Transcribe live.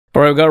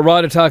All right, we've got Raw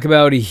to talk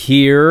about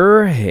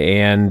here,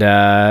 and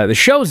the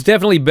show's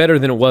definitely better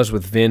than it was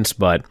with Vince,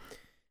 but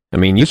I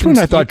mean, This one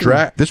I thought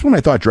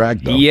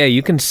dragged though. Yeah,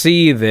 you can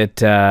see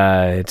that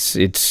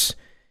it's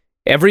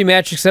every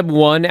match except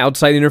one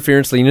outside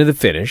interference leading to the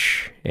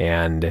finish,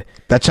 and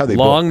that's how they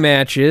long book.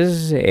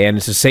 matches, and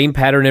it's the same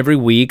pattern every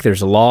week.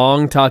 There's a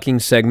long talking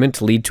segment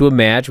to lead to a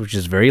match, which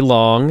is very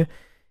long,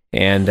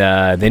 and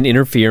then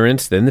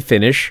interference, then the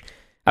finish.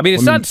 I mean,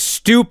 it's not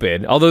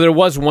stupid, although there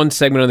was one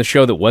segment on the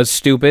show that was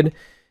stupid,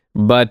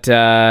 but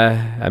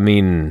I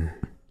mean,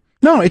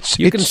 no,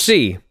 you can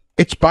see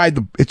it's by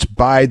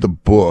the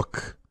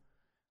book.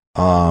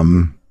 I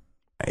mean,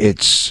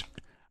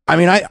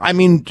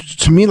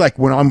 to me, like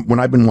when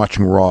I've been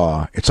watching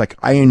Raw, it's like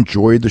I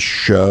enjoy the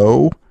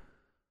show,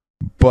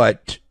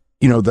 but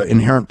you know, the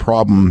inherent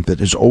problem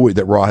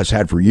that Raw has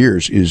had for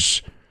years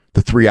is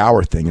the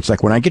 3-hour thing. It's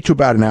like when I get to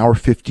about an hour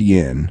 50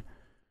 in,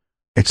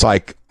 it's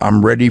like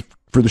I'm ready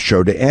for the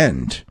show to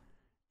end.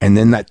 And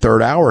then that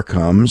third hour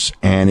comes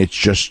and it's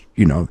just,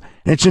 you know,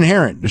 and it's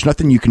inherent. There's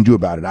nothing you can do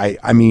about it.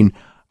 I mean,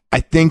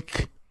 I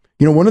think,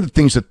 you know, one of the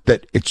things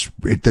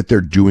that they're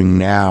doing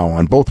now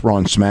on both Raw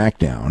and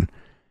SmackDown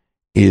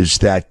is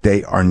that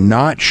they are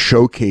not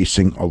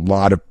showcasing a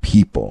lot of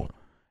people.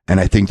 And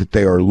I think that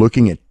they are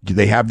looking at,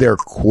 they have their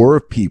core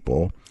of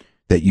people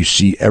that you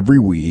see every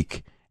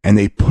week, and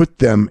they put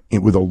them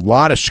in with a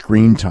lot of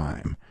screen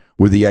time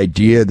with the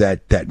idea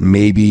that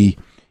maybe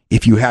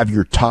if you have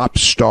your top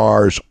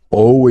stars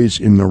always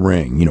in the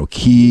ring, you know,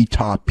 key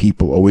top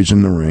people always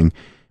in the ring,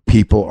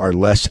 people are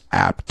less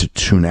apt to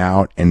tune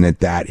out, and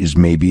that is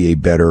maybe a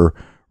better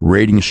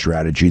rating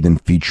strategy than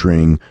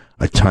featuring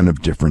a ton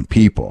of different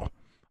people.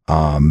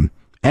 And,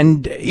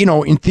 you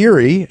know, in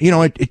theory, you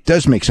know, it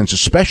does make sense,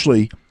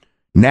 especially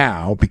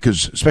now,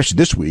 because especially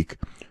this week,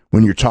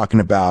 when you're talking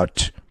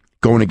about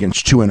going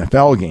against 2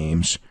 NFL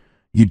games,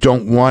 you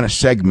don't want a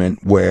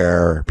segment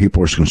where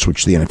people are just going to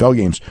switch to the NFL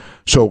games.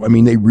 So, I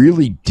mean, they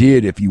really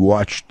did, if you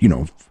watched, you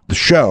know, the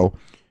show,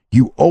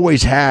 you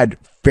always had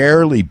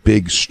fairly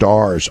big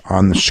stars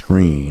on the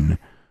screen,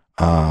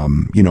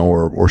 you know,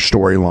 or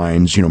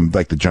storylines, you know,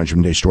 like the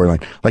Judgment Day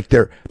storyline. Like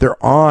they're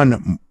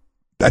on,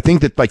 I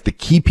think that like the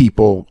key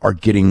people are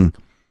getting,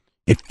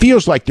 it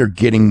feels like they're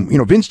getting, you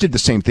know, Vince did the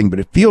same thing, but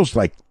it feels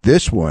like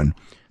this one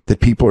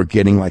that people are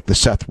getting, like the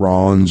Seth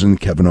Rollins and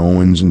Kevin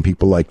Owens and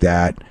people like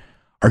that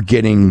are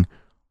getting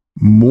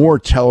more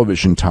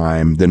television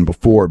time than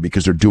before,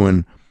 because they're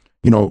doing,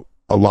 you know,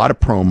 a lot of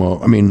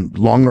promo. I mean,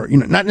 longer, you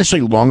know, not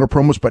necessarily longer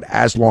promos, but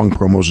as long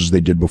promos as they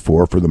did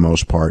before for the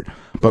most part,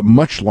 but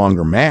much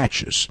longer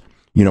matches.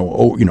 You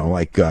know,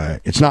 like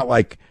it's not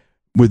like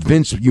with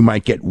Vince, you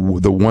might get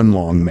the one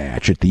long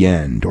match at the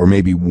end, or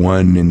maybe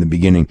one in the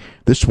beginning.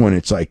 This one,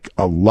 it's like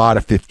a lot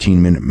of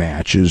 15-minute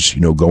matches,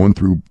 you know, going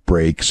through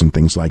breaks and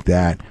things like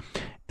that.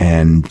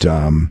 And,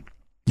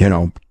 you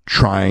know,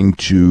 trying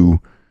to,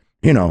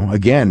 you know,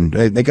 again,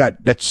 they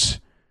got, that's,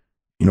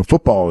 you know,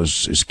 football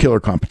is killer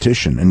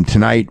competition. And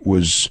tonight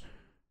was,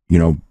 you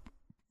know,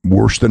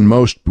 worse than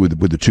most with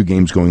the 2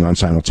 games going on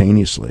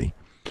simultaneously.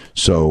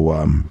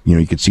 So, you know,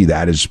 you could see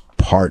that as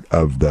part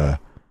of the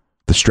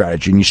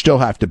strategy. And you still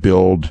have to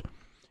build,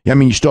 I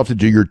mean, you still have to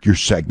do your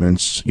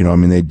segments. You know, I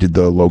mean, they did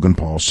the Logan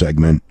Paul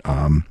segment,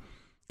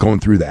 going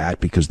through that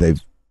because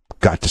they've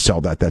got to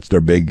sell that. That's their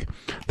big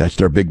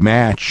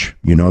match,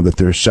 you know, that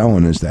they're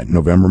selling, is that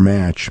November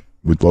match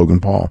with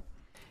Logan Paul.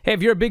 Hey,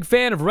 if you're a big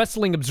fan of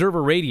Wrestling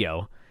Observer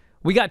Radio,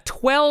 we got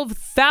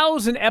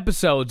 12,000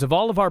 episodes of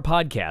all of our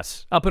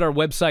podcasts up at our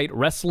website,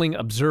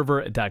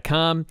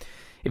 WrestlingObserver.com.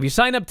 If you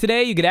sign up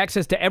today, you get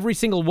access to every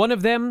single one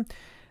of them.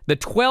 The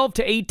 12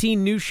 to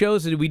 18 new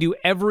shows that we do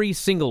every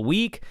single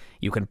week.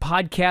 You can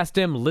podcast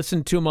them,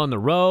 listen to them on the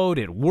road,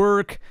 at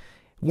work,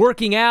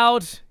 working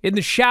out, in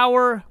the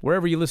shower,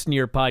 wherever you listen to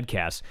your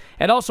podcasts.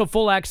 And also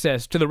full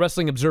access to the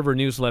Wrestling Observer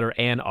newsletter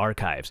and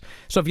archives.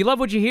 So if you love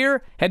what you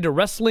hear, head to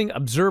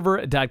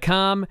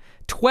WrestlingObserver.com.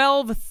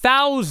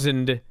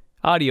 12,000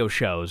 audio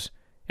shows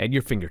at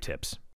your fingertips.